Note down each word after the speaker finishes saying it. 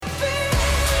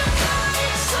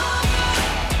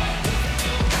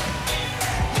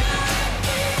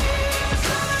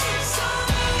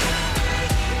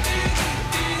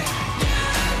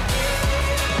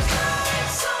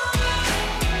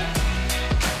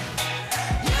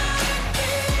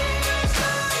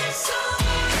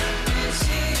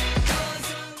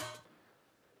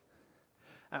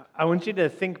I want you to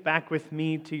think back with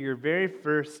me to your very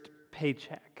first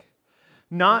paycheck.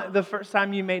 Not the first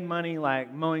time you made money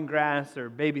like mowing grass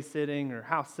or babysitting or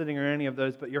house sitting or any of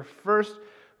those, but your first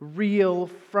real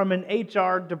from an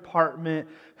HR department,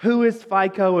 who is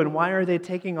FICO and why are they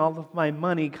taking all of my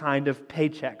money kind of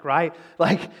paycheck, right?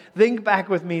 Like, think back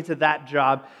with me to that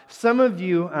job. Some of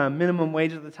you, minimum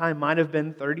wage at the time might have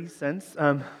been 30 cents,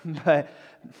 but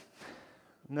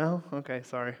no? Okay,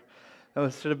 sorry.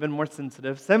 That should have been more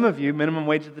sensitive. Some of you, minimum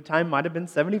wage at the time might have been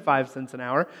 75 cents an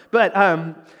hour. But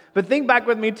think back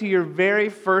with me to your very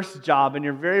first job and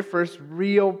your very first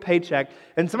real paycheck.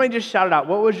 And somebody just shouted out,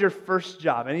 what was your first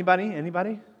job? Anybody?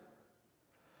 Anybody?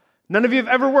 None of you have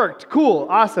ever worked. Cool.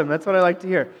 Awesome. That's what I like to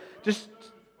hear. Just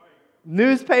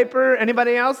newspaper.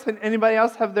 Anybody else? Anybody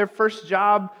else have their first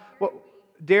job? What?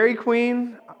 Dairy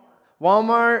Queen?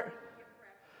 Walmart?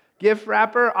 Gift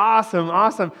wrapper?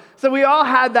 Awesome. So we all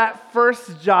had that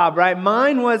first job, right?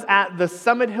 Mine was at the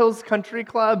Summit Hills Country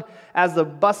Club as a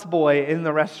busboy in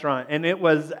the restaurant. And it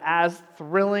was as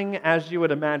thrilling as you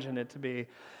would imagine it to be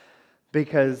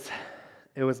because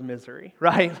it was misery,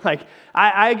 right? Like,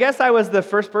 I guess I was the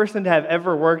first person to have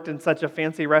ever worked in such a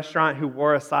fancy restaurant who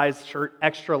wore a size shirt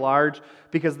extra large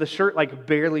because the shirt like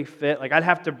barely fit. Like, I'd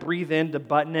have to breathe in to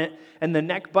button it, and the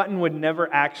neck button would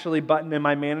never actually button, and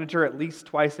my manager at least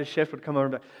twice a shift would come over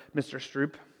and be like, Mr.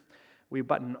 Stroop, we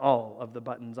button all of the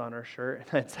buttons on our shirt.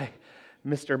 And I'd say,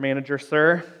 Mr. Manager,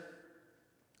 sir,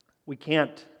 we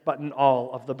can't button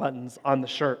all of the buttons on the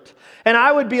shirt. And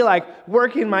I would be like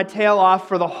working my tail off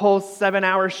for the whole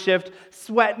 7-hour shift,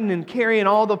 sweating and carrying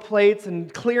all the plates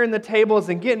and clearing the tables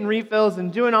and getting refills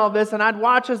and doing all this. And I'd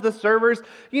watch as the servers,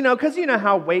 because you know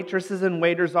how waitresses and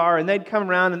waiters are, and they'd come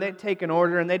around and they'd take an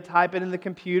order and they'd type it in the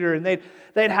computer and they'd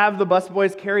have the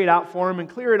busboys carry it out for them and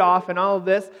clear it off and all of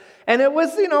this. And it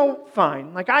was,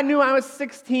 fine. Like, I knew I was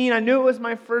 16. I knew it was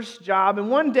my first job.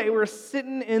 And one day we were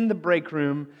sitting in the break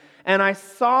room, and I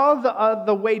saw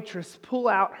the waitress pull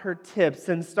out her tips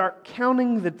and start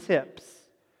counting the tips.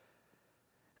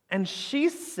 And she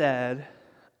said,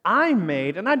 I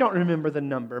made, and I don't remember the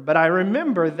number, but I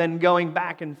remember then going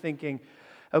back and thinking,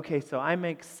 okay, so I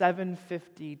make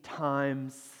 $750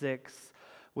 times 6,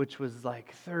 which was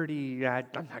like 30. I'm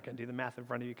not going to do the math in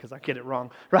front of you because I get it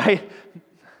wrong, right?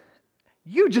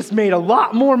 You just made a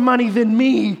lot more money than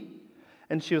me.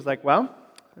 And she was like, well,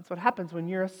 that's what happens when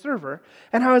you're a server.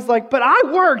 And I was like, but I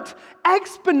worked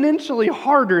exponentially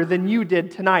harder than you did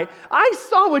tonight. I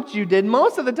saw what you did.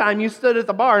 Most of the time you stood at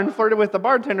the bar and flirted with the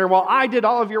bartender while I did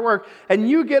all of your work. And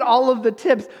you get all of the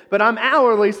tips, but I'm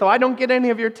hourly, so I don't get any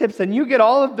of your tips. And you get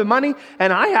all of the money,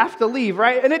 and I have to leave,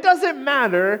 right? And it doesn't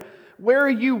matter where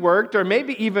you worked, or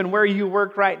maybe even where you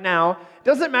work right now. It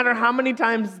doesn't matter how many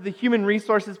times the human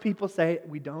resources people say,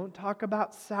 we don't talk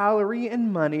about salary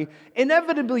and money.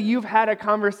 Inevitably, you've had a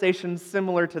conversation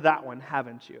similar to that one,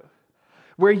 haven't you?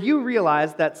 Where you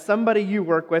realize that somebody you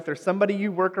work with, or somebody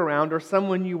you work around, or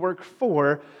someone you work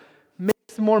for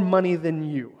makes more money than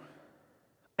you.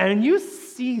 And you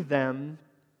see them,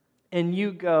 and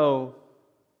you go,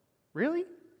 really?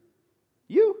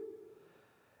 You?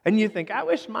 And you think, I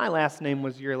wish my last name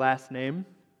was your last name.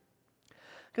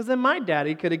 Because then my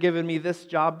daddy could have given me this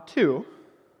job too.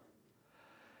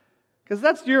 Because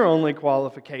that's your only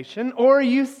qualification. Or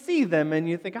you see them and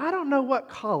you think, I don't know what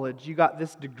college you got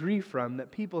this degree from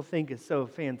that people think is so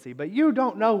fancy, but you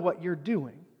don't know what you're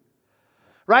doing.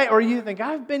 Right? Or you think,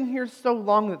 I've been here so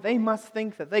long that they must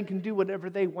think that they can do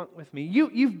whatever they want with me.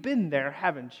 You've been there,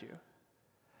 haven't you?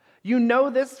 You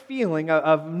know this feeling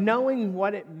of knowing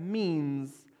what it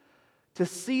means to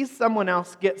see someone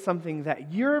else get something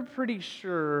that you're pretty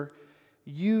sure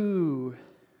you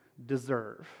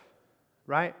deserve,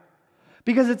 right?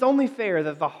 Because it's only fair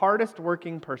that the hardest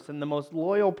working person, the most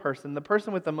loyal person, the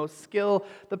person with the most skill,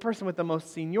 the person with the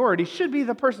most seniority should be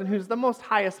the person who's the most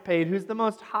highest paid, who's the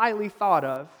most highly thought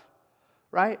of,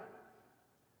 right?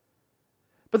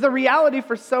 But the reality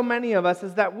for so many of us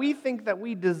is that we think that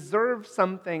we deserve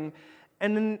something,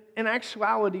 and in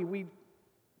actuality, we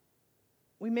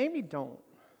maybe don't.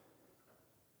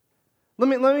 Let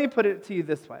me put it to you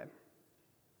this way.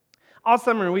 All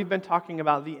summer we've been talking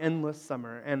about the endless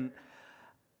summer, and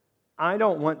I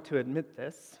don't want to admit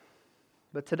this,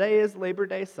 but today is Labor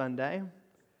Day Sunday,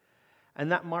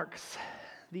 and that marks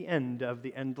the end of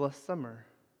the endless summer.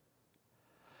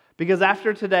 Because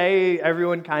after today,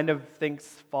 everyone kind of thinks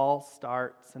fall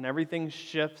starts, and everything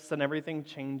shifts, and everything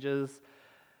changes.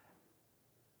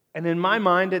 And in my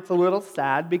mind, it's a little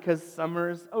sad because summer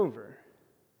is over.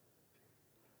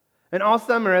 And all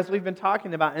summer, as we've been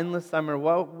talking about Endless Summer,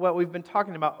 what we've been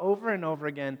talking about over and over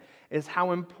again is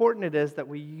how important it is that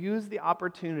we use the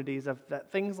opportunities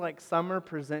that things like summer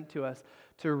present to us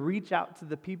to reach out to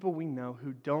the people we know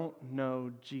who don't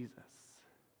know Jesus.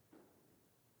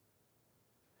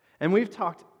 And we've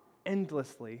talked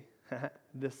endlessly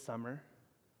this summer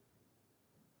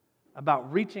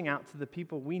about reaching out to the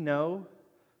people we know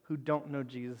who don't know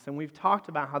Jesus. And we've talked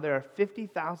about how there are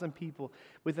 50,000 people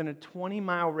within a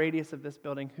 20-mile radius of this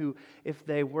building who, if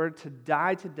they were to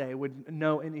die today, would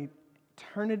know an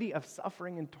eternity of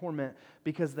suffering and torment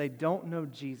because they don't know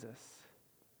Jesus.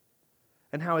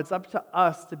 And how it's up to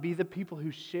us to be the people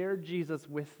who share Jesus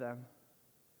with them.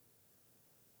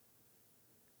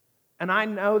 And I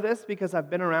know this because I've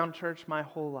been around church my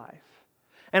whole life.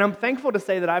 And I'm thankful to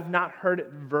say that I've not heard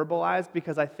it verbalized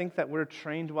because I think that we're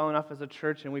trained well enough as a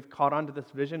church and we've caught on to this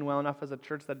vision well enough as a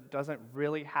church that it doesn't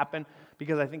really happen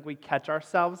because I think we catch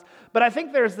ourselves. But I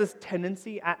think there's this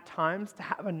tendency at times to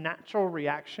have a natural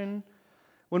reaction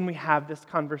when we have this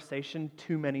conversation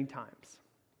too many times.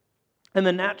 And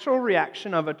the natural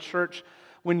reaction of a church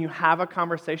when you have a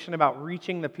conversation about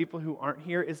reaching the people who aren't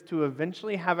here is to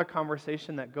eventually have a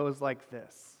conversation that goes like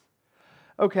this.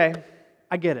 Okay,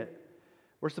 I get it.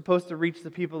 We're supposed to reach the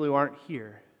people who aren't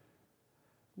here.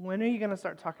 When are you going to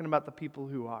start talking about the people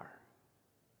who are?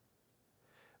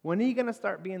 When are you going to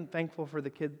start being thankful for the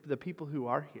people who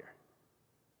are here?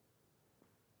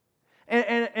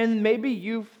 And maybe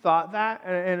you've thought that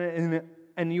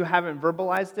and you haven't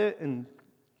verbalized it, and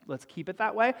let's keep it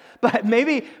that way. But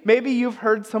maybe you've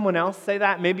heard someone else say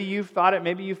that. Maybe you've thought it.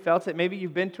 Maybe you've felt it. Maybe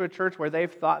you've been to a church where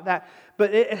they've thought that.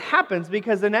 But it happens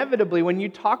because inevitably when you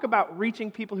talk about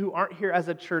reaching people who aren't here as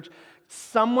a church,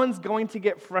 someone's going to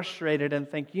get frustrated and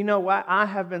think, you know what? I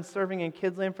have been serving in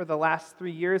Kidsland for the last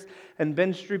 3 years, and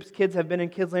Ben Stroop's kids have been in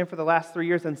Kidsland for the last 3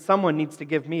 years, and someone needs to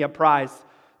give me a prize.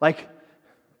 Like,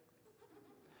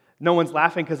 no one's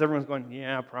laughing because everyone's going,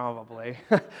 yeah, probably.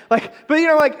 But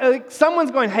someone's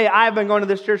going, hey, I've been going to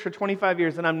this church for 25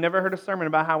 years and I've never heard a sermon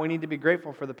about how we need to be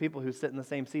grateful for the people who sit in the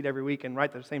same seat every week and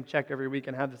write the same check every week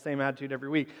and have the same attitude every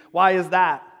week. Why is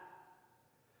that?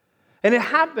 And it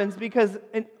happens because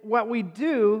what we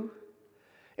do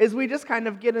is we just kind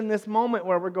of get in this moment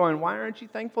where we're going, why aren't you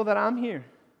thankful that I'm here?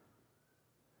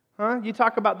 Huh? You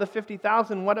talk about the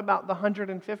 50,000, what about the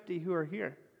 150 who are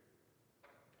here?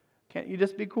 Can't you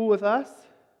just be cool with us?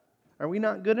 Are we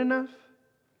not good enough?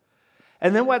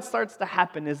 And then what starts to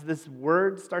happen is this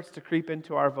word starts to creep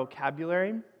into our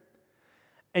vocabulary.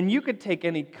 And you could take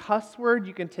any cuss word,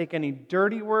 you can take any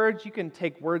dirty words, you can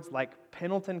take words like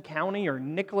Pendleton County or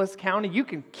Nicholas County. You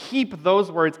can keep those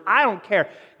words. I don't care.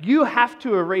 You have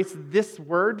to erase this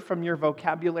word from your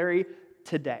vocabulary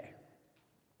today.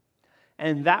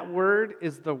 And that word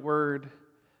is the word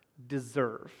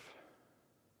deserve.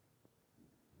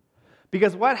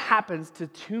 Because what happens to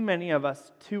too many of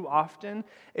us too often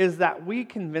is that we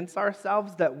convince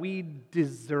ourselves that we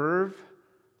deserve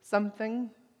something.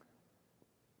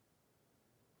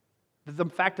 The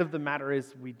fact of the matter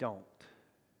is we don't.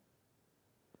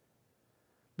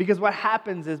 Because what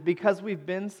happens is because we've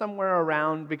been somewhere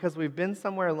around, because we've been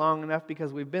somewhere long enough,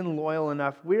 because we've been loyal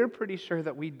enough, we're pretty sure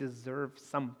that we deserve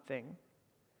something.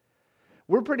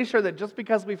 We're pretty sure that just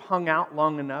because we've hung out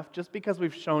long enough, just because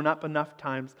we've shown up enough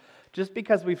times, just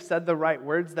because we've said the right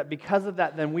words, that because of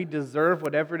that, then we deserve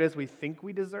whatever it is we think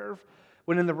we deserve,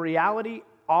 when in the reality,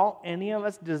 all any of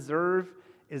us deserve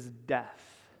is death.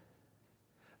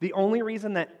 The only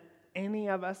reason that any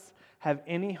of us have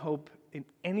any hope in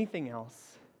anything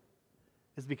else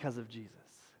is because of Jesus.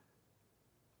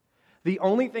 The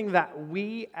only thing that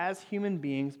we as human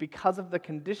beings, because of the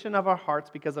condition of our hearts,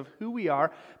 because of who we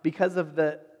are, because of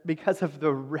the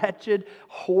wretched,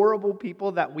 horrible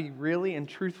people that we really and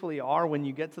truthfully are when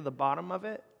you get to the bottom of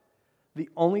it, the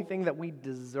only thing that we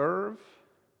deserve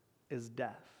is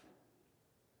death.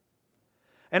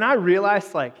 And I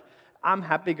realize, I'm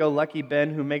happy-go-lucky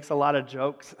Ben who makes a lot of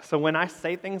jokes. So when I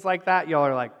say things like that, y'all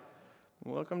are like,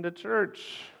 welcome to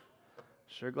church.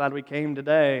 Sure glad we came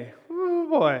today. Ooh,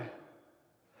 boy.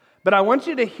 But I want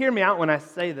you to hear me out when I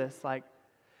say this.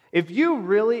 If you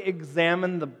really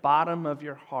examine the bottom of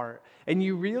your heart and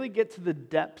you really get to the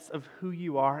depths of who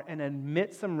you are and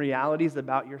admit some realities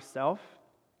about yourself,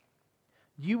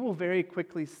 you will very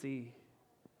quickly see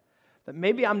that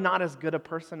maybe I'm not as good a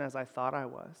person as I thought I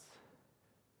was.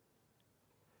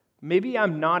 Maybe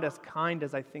I'm not as kind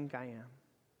as I think I am.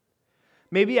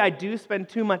 Maybe I do spend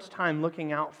too much time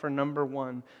looking out for number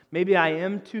one. Maybe I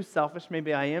am too selfish.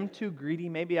 Maybe I am too greedy.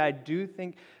 Maybe I do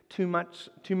think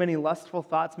too many lustful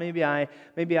thoughts. Maybe I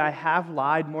have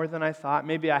lied more than I thought.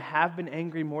 Maybe I have been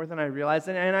angry more than I realized.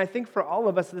 And I think for all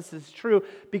of us this is true,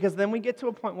 because then we get to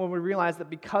a point where we realize that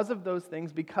because of those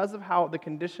things, because of how the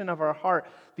condition of our heart,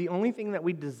 the only thing that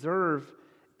we deserve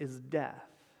is death.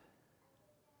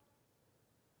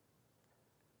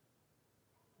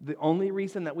 The only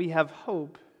reason that we have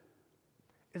hope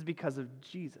is because of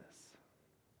Jesus.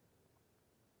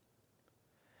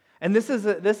 And this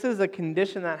is a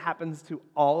condition that happens to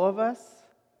all of us.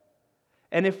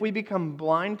 And if we become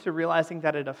blind to realizing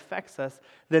that it affects us,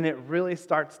 then it really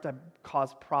starts to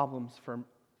cause problems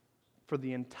for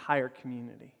the entire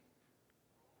community.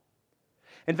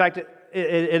 In fact,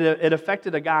 it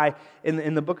affected a guy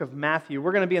in the book of Matthew.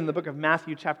 We're going to be in the book of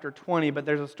Matthew chapter 20, but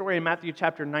there's a story in Matthew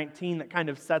chapter 19 that kind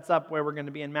of sets up where we're going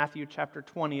to be in Matthew chapter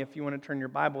 20 if you want to turn your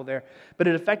Bible there. But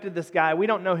it affected this guy. We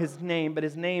don't know his name, but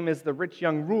his name is the rich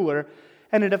young ruler.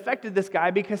 And it affected this guy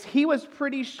because he was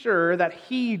pretty sure that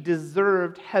he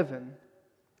deserved heaven.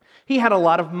 He had a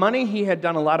lot of money. He had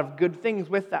done a lot of good things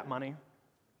with that money.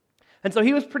 And so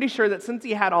he was pretty sure that since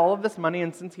he had all of this money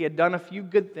and since he had done a few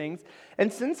good things,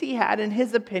 and since he had, in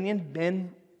his opinion,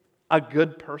 been a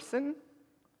good person,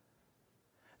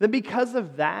 that because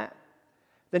of that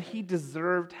he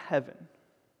deserved heaven.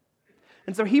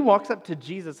 And so he walks up to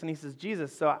Jesus and he says,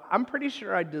 Jesus, so I'm pretty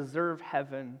sure I deserve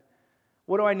heaven.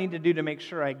 What do I need to do to make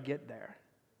sure I get there?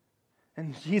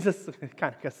 And Jesus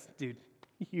kind of goes, dude,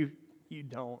 you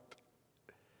don't.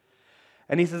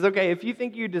 And he says, okay, if you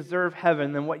think you deserve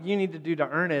heaven, then what you need to do to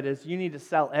earn it is you need to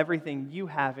sell everything you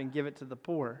have and give it to the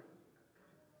poor.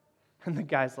 And the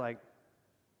guy's like,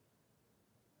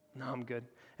 no, I'm good.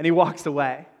 And he walks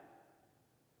away.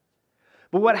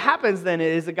 But what happens then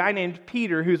is a guy named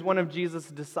Peter, who's one of Jesus'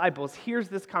 disciples, hears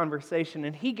this conversation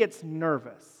and he gets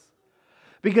nervous.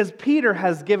 Because Peter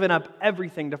has given up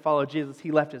everything to follow Jesus. He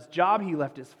left his job, he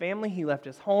left his family, he left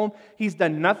his home. He's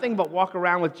done nothing but walk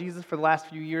around with Jesus for the last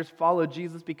few years, follow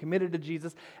Jesus, be committed to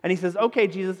Jesus. And he says, okay,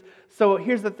 Jesus, so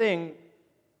here's the thing.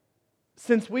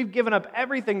 Since we've given up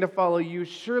everything to follow you,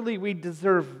 surely we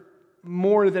deserve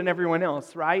more than everyone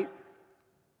else, right?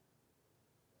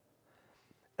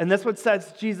 And that's what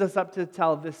sets Jesus up to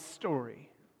tell this story.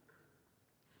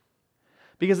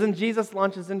 Because then Jesus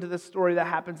launches into this story that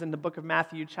happens in the book of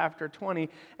Matthew chapter 20.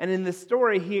 And in this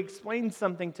story, he explains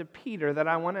something to Peter that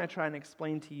I want to try and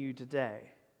explain to you today.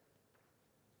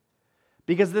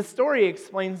 Because this story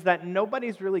explains that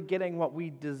nobody's really getting what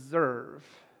we deserve.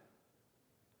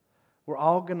 We're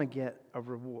all going to get a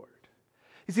reward.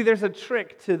 You see, there's a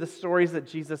trick to the stories that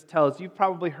Jesus tells. You've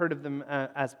probably heard of them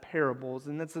as parables,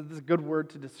 and that's a good word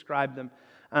to describe them.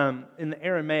 In the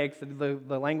Aramaic,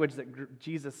 the language that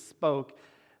Jesus spoke,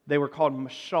 they were called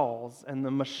mashals, and the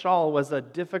mashal was a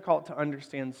difficult to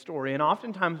understand story. And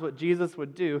oftentimes what Jesus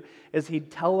would do is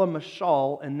he'd tell a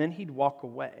mashal and then he'd walk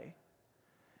away.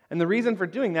 And the reason for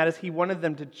doing that is he wanted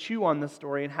them to chew on the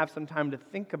story and have some time to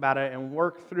think about it and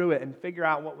work through it and figure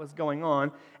out what was going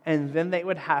on, and then they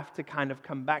would have to kind of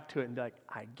come back to it and be like,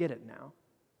 I get it now.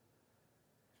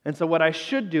 And so what I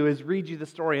should do is read you the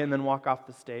story and then walk off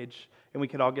the stage, and we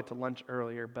could all get to lunch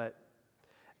earlier, but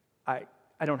I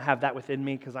don't have that within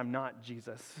me because I'm not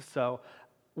Jesus. So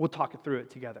we'll talk it through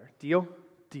it together. Deal?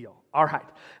 Deal. All right.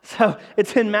 So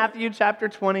it's in Matthew chapter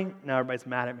 20. Now everybody's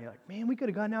mad at me like, man, we could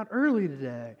have gotten out early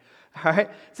today. All right.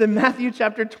 It's in Matthew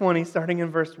chapter 20, starting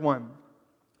in verse 1.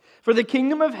 For the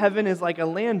kingdom of heaven is like a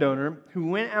landowner who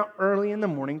went out early in the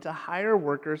morning to hire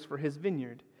workers for his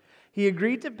vineyard. He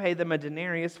agreed to pay them a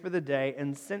denarius for the day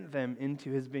and sent them into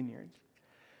his vineyard.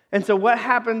 And so what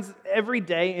happens every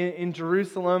day in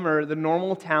Jerusalem or the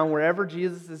normal town, wherever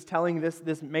Jesus is telling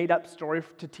this made-up story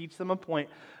to teach them a point,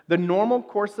 the normal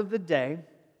course of the day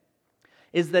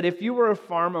is that if you were a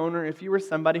farm owner, if you were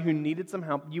somebody who needed some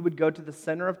help, you would go to the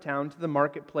center of town, to the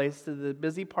marketplace, to the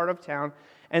busy part of town,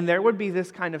 and there would be this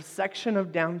kind of section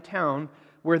of downtown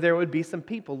where there would be some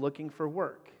people looking for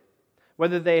work.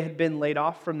 Whether they had been laid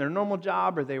off from their normal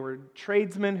job or they were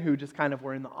tradesmen who just kind of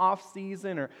were in the off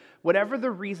season or whatever the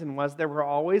reason was, there were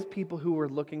always people who were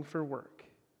looking for work.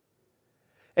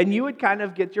 And you would kind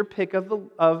of get your pick of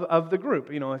the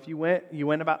group. You know, if you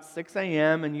went about 6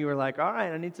 a.m. and you were like, all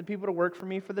right, I need some people to work for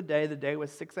me for the day. The day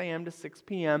was 6 a.m. to 6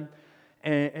 p.m.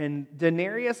 And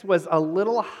denarius was a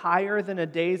little higher than a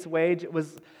day's wage. It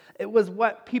was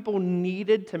what people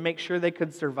needed to make sure they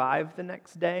could survive the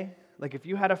next day. Like if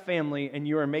you had a family and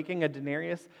you were making a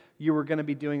denarius, you were going to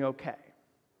be doing okay.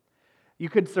 You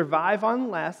could survive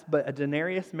on less, but a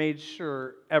denarius made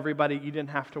sure you didn't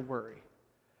have to worry.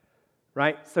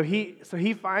 right? So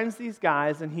he finds these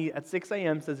guys, and he, at 6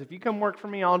 a.m., says, if you come work for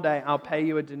me all day, I'll pay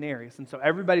you a denarius. And so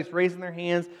everybody's raising their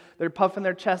hands. They're puffing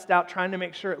their chest out, trying to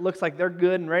make sure it looks like they're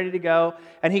good and ready to go.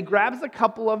 And he grabs a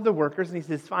couple of the workers, and he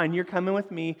says, fine, you're coming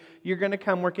with me. You're going to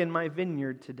come work in my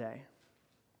vineyard today.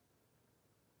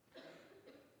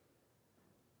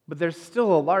 But there's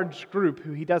still a large group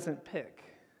who he doesn't pick.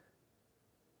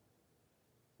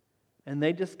 And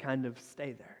they just kind of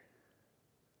stay there.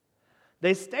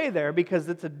 They stay there because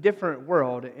it's a different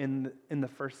world in the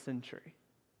first century.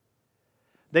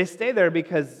 They stay there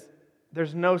because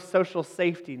there's no social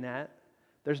safety net.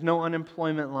 There's no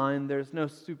unemployment line. There's no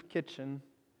soup kitchen.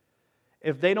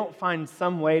 If they don't find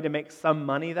some way to make some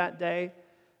money that day,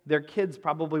 their kids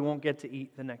probably won't get to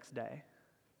eat the next day.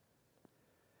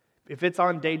 If it's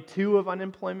on day 2 of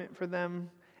unemployment for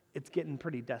them, it's getting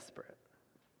pretty desperate.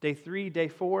 Day 3, day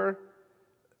 4,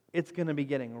 it's going to be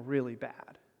getting really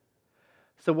bad.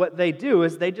 So what they do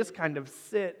is they just kind of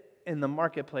sit in the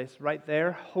marketplace right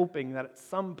there, hoping that at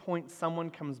some point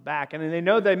someone comes back. And they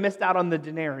know they missed out on the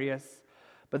denarius,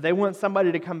 but they want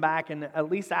somebody to come back and at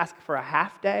least ask for a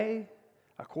half day,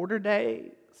 a quarter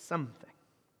day, something.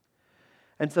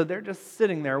 And so they're just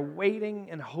sitting there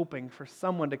waiting and hoping for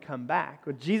someone to come back.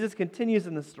 But Jesus continues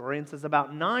in the story and says,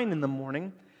 about 9 in the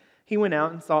morning, he went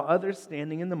out and saw others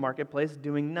standing in the marketplace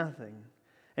doing nothing.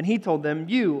 And he told them,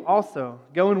 you also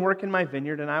go and work in my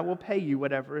vineyard, and I will pay you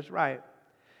whatever is right.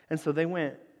 And so they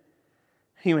went.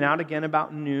 He went out again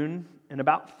about noon, and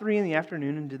about 3 in the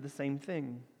afternoon, and did the same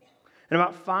thing. And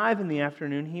about 5 in the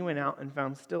afternoon, he went out and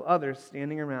found still others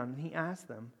standing around. And he asked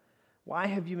them, why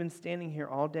have you been standing here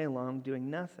all day long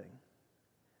doing nothing?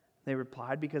 They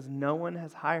replied, because no one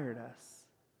has hired us.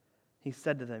 He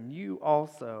said to them, you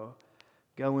also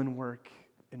go and work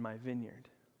in my vineyard.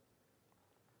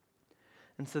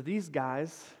 And so these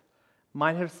guys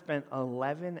might have spent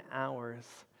 11 hours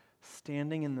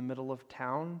standing in the middle of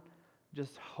town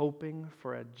just hoping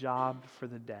for a job for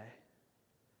the day.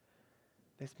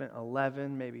 They spent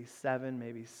 11, maybe 7,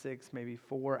 maybe 6, maybe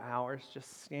 4 hours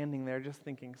just standing there just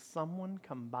thinking, someone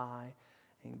come by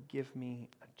and give me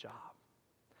a job.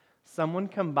 Someone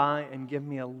come by and give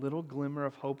me a little glimmer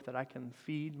of hope that I can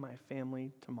feed my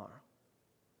family tomorrow.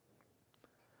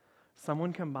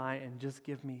 Someone come by and just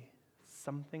give me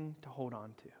something to hold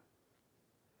on to.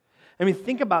 I mean,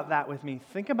 think about that with me.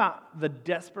 Think about the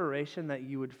desperation that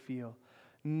you would feel,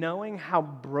 knowing how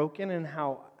broken and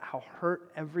how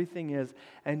hurt everything is,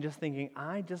 and just thinking,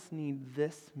 I just need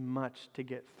this much to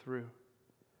get through.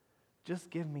 Just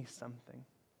give me something.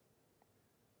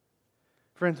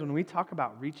 Friends, when we talk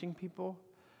about reaching people,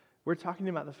 we're talking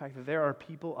about the fact that there are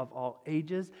people of all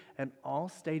ages and all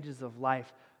stages of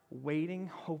life waiting,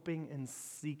 hoping, and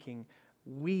seeking.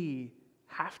 We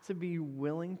have to be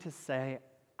willing to say,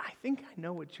 I think I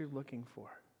know what you're looking for.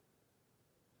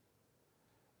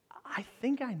 I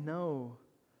think I know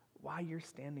why you're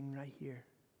standing right here.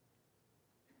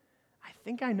 I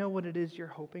think I know what it is you're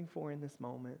hoping for in this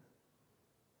moment.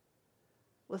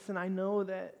 Listen, I know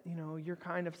that, you're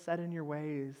kind of set in your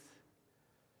ways.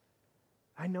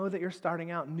 I know that you're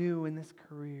starting out new in this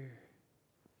career.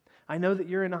 I know that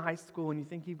you're in a high school and you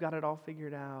think you've got it all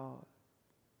figured out.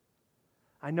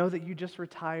 I know that you just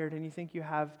retired and you think you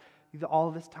have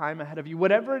all this time ahead of you.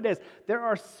 Whatever it is, there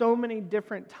are so many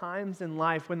different times in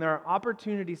life when there are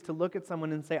opportunities to look at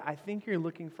someone and say, I think you're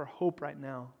looking for hope right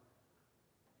now.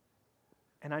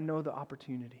 And I know the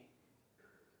opportunity.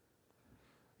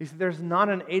 You see, there's not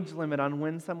an age limit on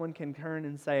when someone can turn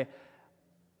and say,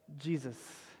 Jesus,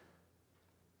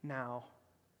 now.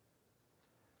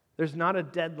 There's not a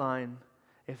deadline.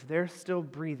 If they're still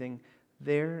breathing,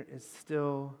 there is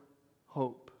still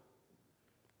hope.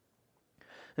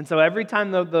 And so every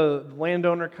time the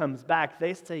landowner comes back,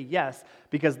 they say yes,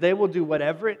 because they will do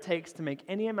whatever it takes to make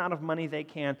any amount of money they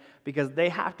can, because they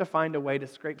have to find a way to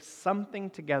scrape something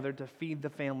together to feed the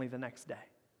family the next day.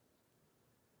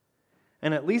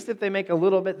 And at least if they make a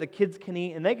little bit, the kids can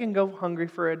eat, and they can go hungry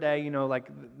for a day. Like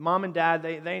mom and dad,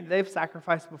 they've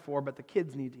sacrificed before, but the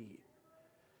kids need to eat.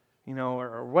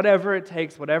 Or whatever it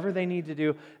takes, whatever they need to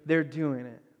do, they're doing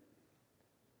it.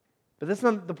 But that's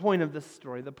not the point of this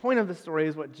story. The point of the story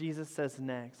is what Jesus says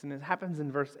next, and it happens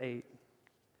in verse 8.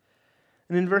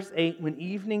 And in verse 8, when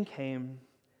evening came,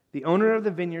 the owner of the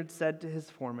vineyard said to his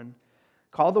foreman,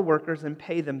 call the workers and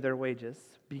pay them their wages,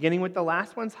 beginning with the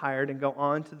last ones hired and go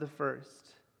on to the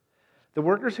first. The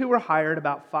workers who were hired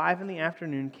about 5 in the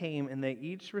afternoon came, and they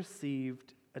each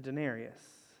received a denarius.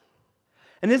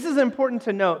 And this is important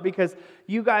to note because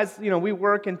you guys, we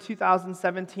work in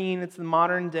 2017. It's the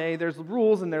modern day. There's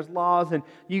rules and there's laws, and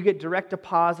you get direct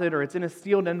deposit or it's in a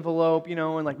sealed envelope,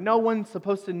 and like no one's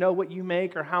supposed to know what you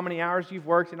make or how many hours you've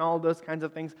worked and all of those kinds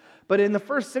of things. But in the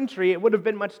first century, it would have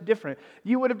been much different.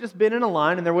 You would have just been in a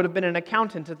line, and there would have been an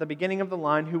accountant at the beginning of the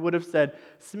line who would have said,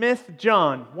 Smith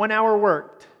John, 1 hour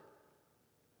worked.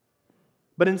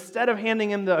 But instead of handing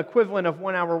him the equivalent of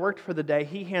 1 hour worked for the day,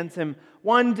 he hands him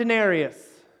 1 denarius.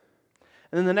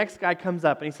 And then the next guy comes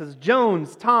up and he says,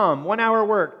 Jones, Tom, 1 hour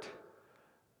worked,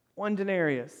 1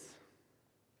 denarius.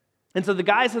 And so the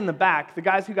guys in the back, the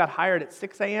guys who got hired at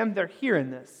 6 a.m., they're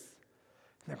hearing this.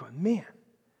 And they're going, man,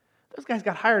 those guys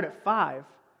got hired at 5,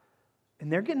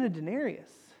 and they're getting a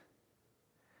denarius.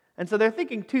 And so they're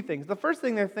thinking 2 things. The first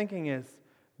thing they're thinking is,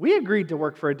 we agreed to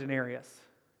work for a denarius.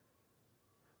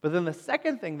 But then the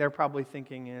second thing they're probably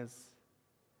thinking is,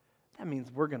 that means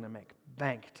we're going to make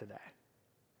bank today.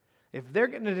 If they're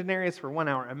getting a denarius for 1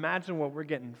 hour, imagine what we're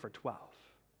getting for 12.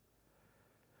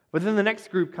 But then the next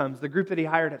group comes, the group that he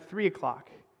hired at 3 o'clock.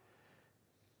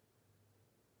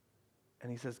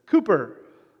 And he says, Cooper,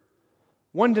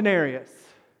 1 denarius.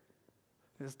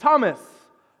 He says, Thomas,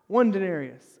 1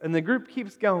 denarius. And the group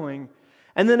keeps going.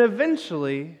 And then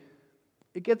eventually,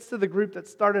 it gets to the group that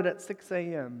started at 6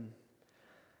 a.m.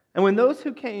 And when those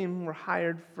who came who were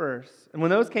hired first,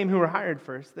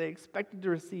 they expected to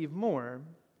receive more.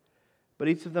 But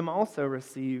each of them also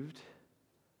received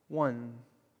 1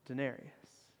 denarius.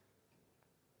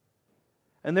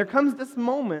 And there comes this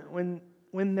moment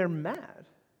when they're mad.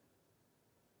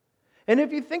 And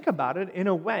if you think about it, in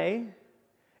a way,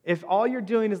 if all you're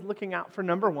doing is looking out for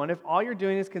number one, if all you're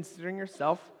doing is considering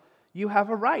yourself, you have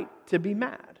a right to be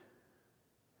mad.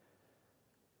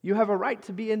 You have a right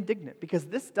to be indignant because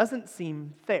this doesn't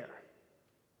seem fair.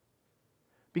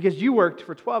 Because you worked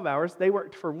for 12 hours, they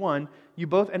worked for 1, you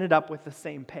both ended up with the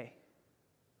same pay.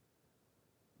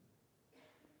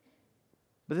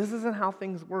 But this isn't how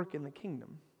things work in the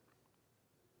kingdom.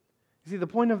 You see, the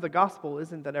point of the gospel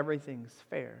isn't that everything's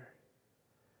fair.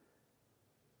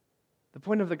 The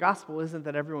point of the gospel isn't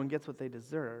that everyone gets what they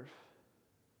deserve.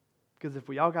 Because if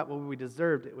we all got what we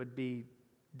deserved, it would be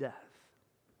death.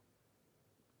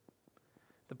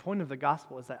 The point of the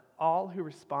gospel is that all who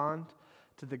respond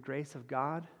to the grace of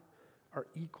God are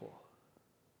equal.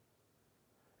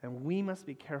 And we must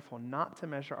be careful not to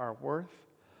measure our worth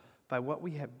by what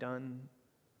we have done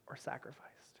or sacrificed.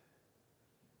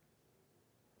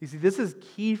 You see, this is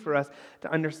key for us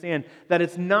to understand that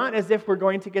it's not as if we're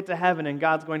going to get to heaven and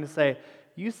God's going to say,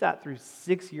 you sat through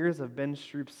 6 years of Ben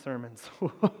Stroop's sermons.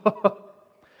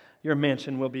 Your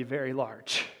mansion will be very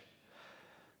large.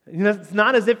 It's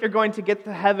not as if you're going to get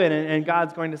to heaven and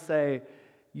God's going to say,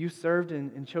 you served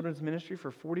in children's ministry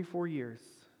for 44 years.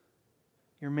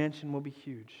 Your mansion will be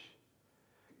huge.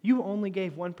 You only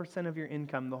gave 1% of your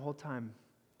income the whole time.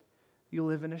 You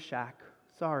live in a shack.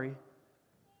 Sorry.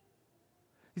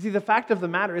 You see, the fact of the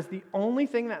matter is the only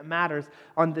thing that matters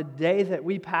on the day that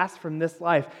we pass from this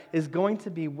life is going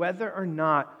to be whether or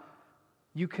not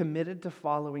you committed to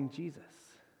following Jesus.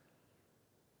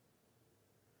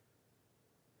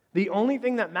 The only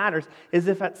thing that matters is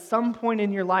if at some point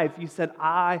in your life you said,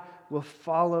 I will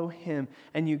follow him.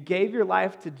 And you gave your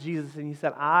life to Jesus and you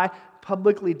said, I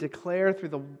publicly declare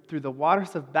through the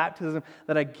waters of baptism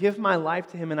that I give my life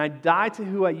to him and I die to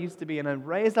who I used to be and I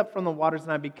raise up from the waters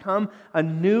and I become a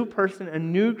new person, a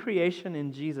new creation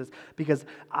in Jesus because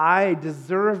I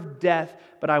deserve death,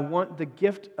 but I want the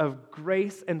gift of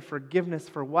grace and forgiveness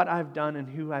for what I've done and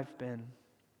who I've been.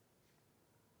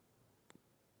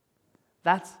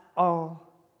 That's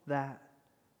all that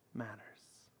matters.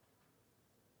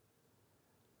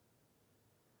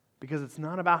 Because it's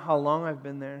not about how long I've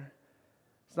been there.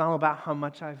 It's not about how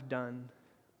much I've done.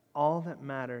 All that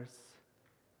matters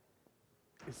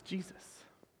is Jesus.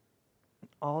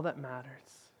 All that matters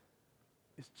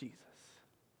is Jesus.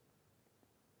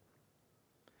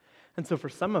 And so for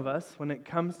some of us, when it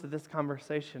comes to this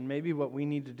conversation, maybe what we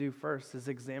need to do first is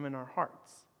examine our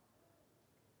hearts.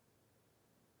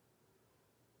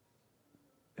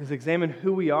 Is examine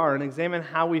who we are and examine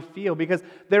how we feel. Because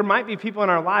there might be people in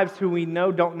our lives who we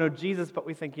know don't know Jesus, but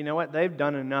we think, you know what, they've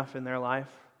done enough in their life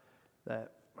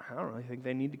that I don't really think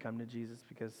they need to come to Jesus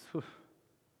because,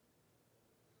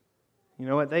 you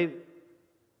know what, they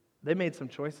made some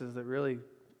choices that really,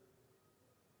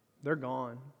 they're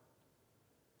gone.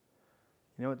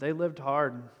 You know what, they lived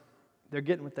hard. They're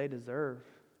getting what they deserve.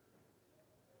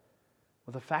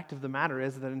 Well, the fact of the matter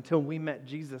is that until we met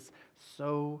Jesus,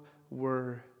 so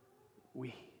were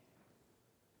we.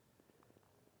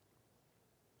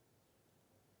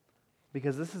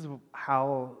 Because this is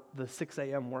how the 6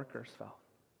 a.m. workers felt.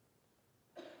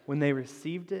 When they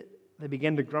received it, they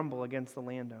began to grumble against the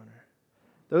landowner.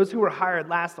 Those who were hired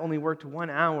last only worked 1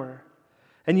 hour,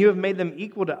 and you have made them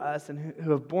equal to us and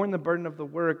who have borne the burden of the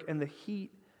work and the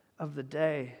heat of the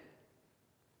day.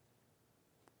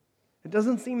 It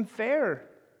doesn't seem fair.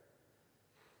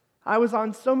 I was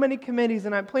on so many committees,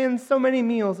 and I planned so many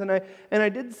meals, and I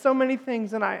did so many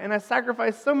things, and I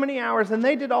sacrificed so many hours, and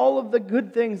they did all of the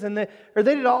good things, they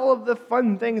did all of the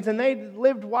fun things, and they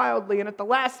lived wildly, and at the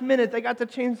last minute they got to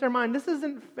change their mind. This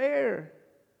isn't fair.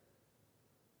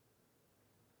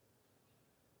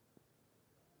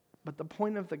 But the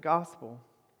point of the gospel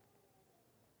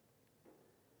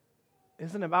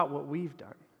isn't about what we've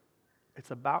done.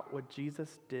 It's about what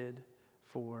Jesus did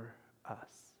for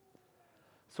us.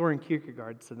 Soren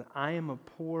Kierkegaard said, "I am a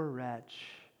poor wretch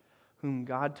whom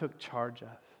God took charge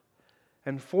of,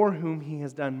 and for whom he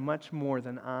has done much more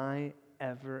than I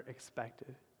ever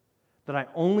expected. That I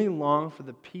only long for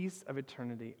the peace of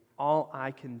eternity. All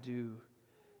I can do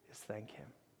is thank him."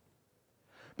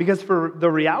 Because for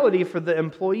the reality for the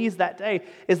employees that day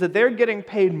is that they're getting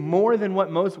paid more than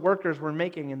what most workers were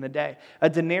making in the day.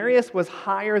 A denarius was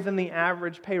higher than the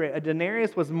average pay rate. A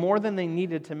denarius was more than they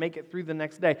needed to make it through the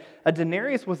next day. A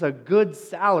denarius was a good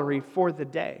salary for the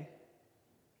day.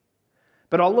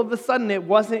 But all of a sudden, it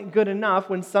wasn't good enough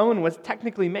when someone was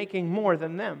technically making more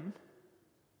than them.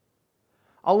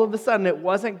 All of a sudden, it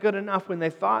wasn't good enough when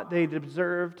they thought they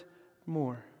deserved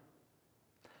more.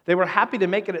 They were happy to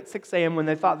make it at 6 a.m. when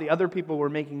they thought the other people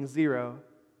were making 0.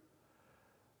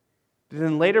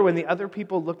 Then later, when the other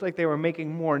people looked like they were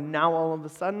making more, now all of a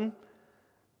sudden,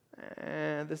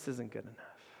 this isn't good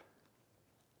enough.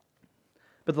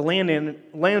 But the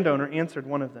landowner answered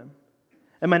one of them,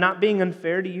 "Am I not being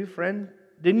unfair to you, friend?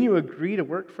 Didn't you agree to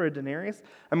work for a denarius?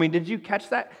 Did you catch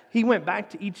that? He went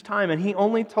back to each time, and he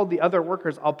only told the other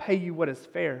workers, 'I'll pay you what is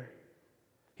fair.'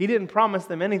 He didn't promise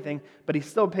them anything, but he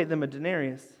still paid them a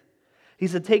denarius. He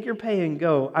said, 'Take your pay and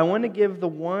go. I want to give the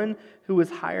one who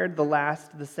was hired the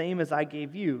last the same as I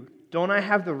gave you. Don't I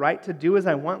have the right to do as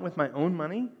I want with my own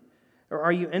money? Or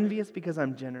are you envious because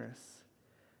I'm generous?'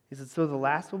 He said, 'So the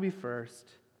last will be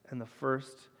first, and the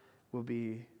first will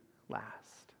be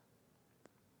last.'"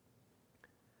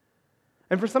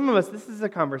 And for some of us, this is a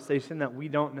conversation that we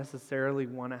don't necessarily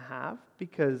want to have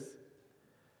because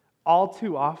all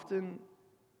too often,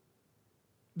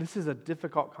 this is a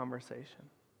difficult conversation.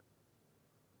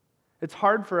 It's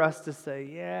hard for us to say,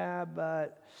 "Yeah,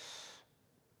 but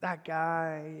that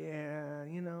guy,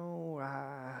 you know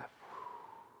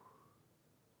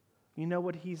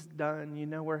what he's done, you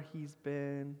know where he's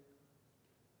been."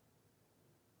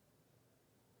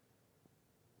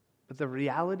 But the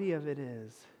reality of it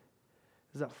is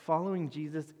that following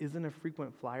Jesus isn't a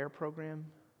frequent flyer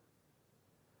program.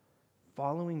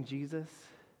 Following Jesus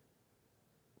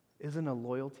isn't a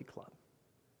loyalty club.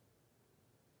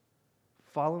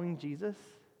 Following Jesus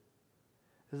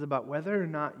is about whether or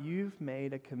not you've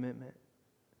made a commitment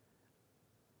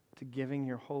to giving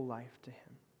your whole life to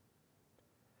him.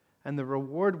 And the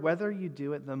reward, whether you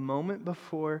do it the moment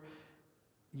before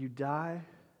you die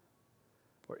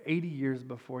or 80 years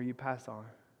before you pass on,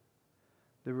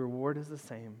 the reward is the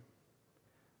same.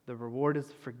 The reward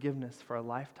is forgiveness for a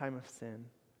lifetime of sin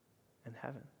and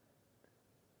heaven.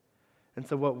 And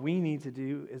so what we need to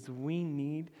do is we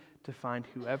need to find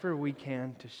whoever we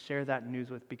can to share that news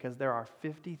with, because there are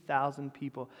 50,000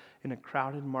 people in a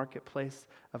crowded marketplace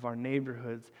of our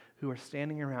neighborhoods who are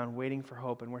standing around waiting for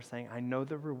hope, and we're saying, "I know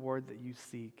the reward that you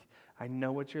seek. I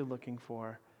know what you're looking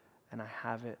for, and I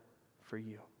have it for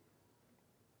you."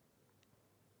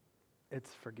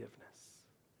 It's forgiveness.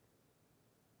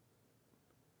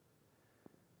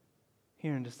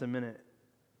 Here in just a minute,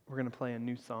 we're going to play a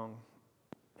new song.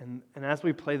 And as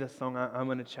we play this song, I'm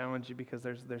going to challenge you, because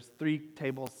there's 3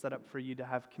 tables set up for you to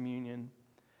have communion.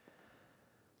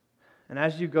 And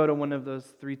as you go to one of those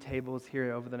 3 tables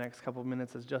here over the next couple of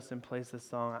minutes as Justin plays this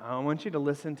song, I want you to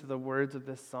listen to the words of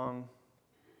this song,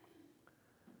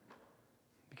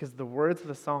 because the words of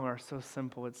the song are so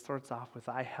simple. It starts off with,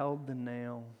 "I held the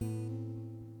nail,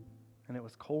 and it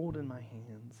was cold in my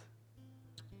hands."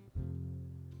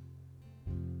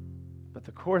 But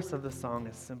the chorus of the song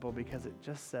is simple because it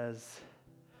just says,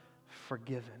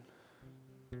 "Forgiven."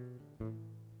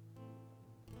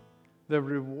 The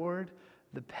reward,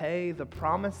 the pay, the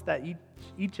promise that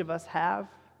each of us have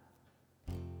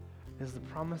is the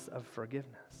promise of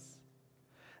forgiveness.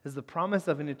 Is the promise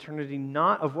of an eternity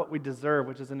not of what we deserve,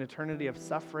 which is an eternity of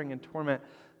suffering and torment.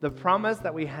 The promise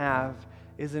that we have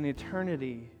is an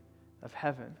eternity of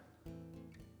heaven.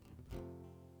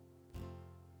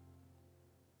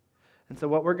 And so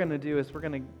what we're going to do is we're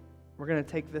going to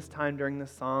take this time during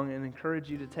this song and encourage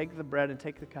you to take the bread and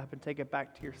take the cup and take it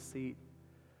back to your seat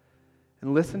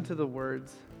and listen to the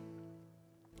words.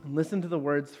 And listen to the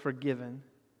words forgiven.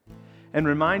 And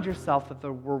remind yourself that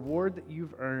the reward that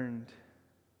you've earned,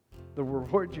 the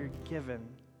reward you're given,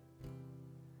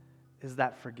 is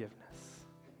that forgiveness.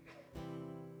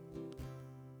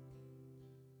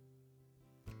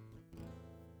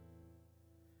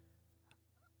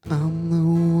 I'm the